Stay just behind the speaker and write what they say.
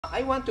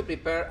I want to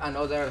prepare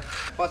another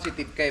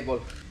positive cable,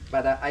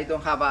 but I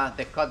don't have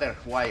the cutter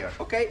wire.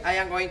 Okay, I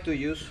am going to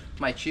use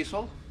my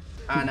chisel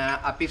and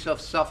a piece of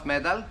soft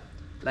metal,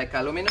 like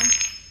aluminum,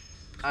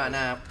 and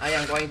I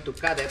am going to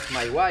cut it,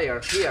 my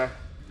wire here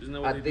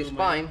at this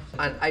point,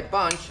 and I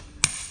punch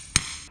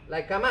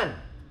like a man.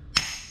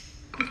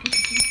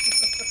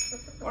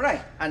 All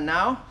right, and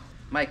now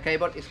my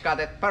cable is cut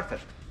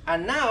perfect.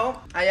 And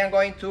now I am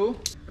going to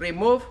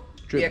remove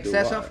the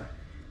excess of.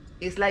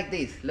 It's like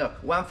this. Look,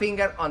 one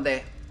finger on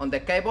the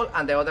cable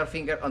and the other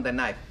finger on the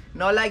knife.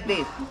 Not like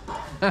this.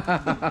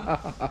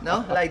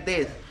 No, like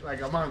this.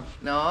 Like a man.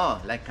 No,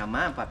 like a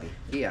man, papi.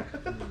 Here.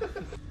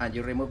 And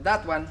you remove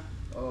that one.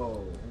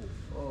 Oh.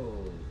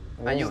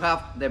 And you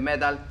have the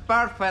metal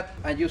perfect.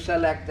 And you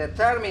select the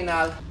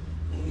terminal.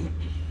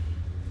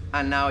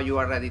 And now you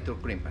are ready to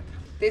crimp it.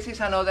 This is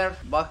another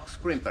box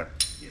crimper.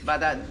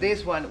 But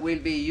this one will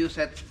be used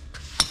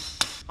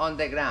on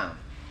the ground,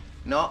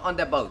 not on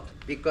the boat.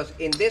 Because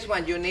in this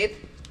one you need,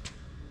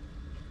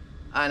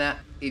 and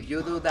if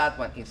you do that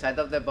one inside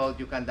of the boat,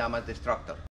 you can damage the structure.